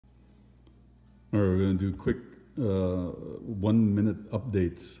All right, we're going to do quick 1 minute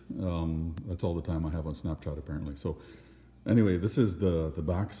updates. That's all the time I have on Snapchat, apparently. So, anyway, this is the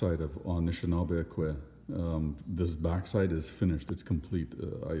backside of Anishinaabe Kwe. This backside is finished. It's complete.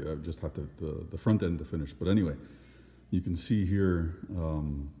 I just have the front end to finish. But anyway, you can see here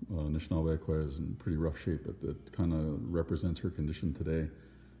Anishinaabe Kwe is in pretty rough shape. It kind of represents her condition today.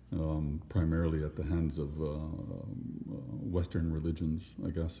 Primarily at the hands of Western religions, I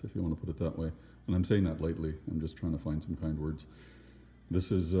guess, if you want to put it that way. And I'm saying that lightly. I'm just trying to find some kind words.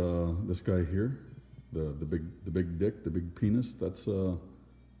 This is this guy here, the big dick, the big penis. That's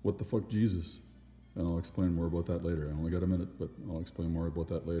what the fuck Jesus. And I'll explain more about that later. I only got a minute, but I'll explain more about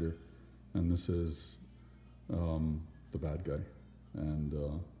that later. And this is the bad guy, and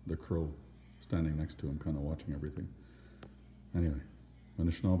the crow standing next to him, kind of watching everything. Anyway.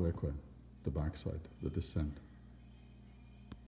 Anishinaabe Kwe, the backside, the descent.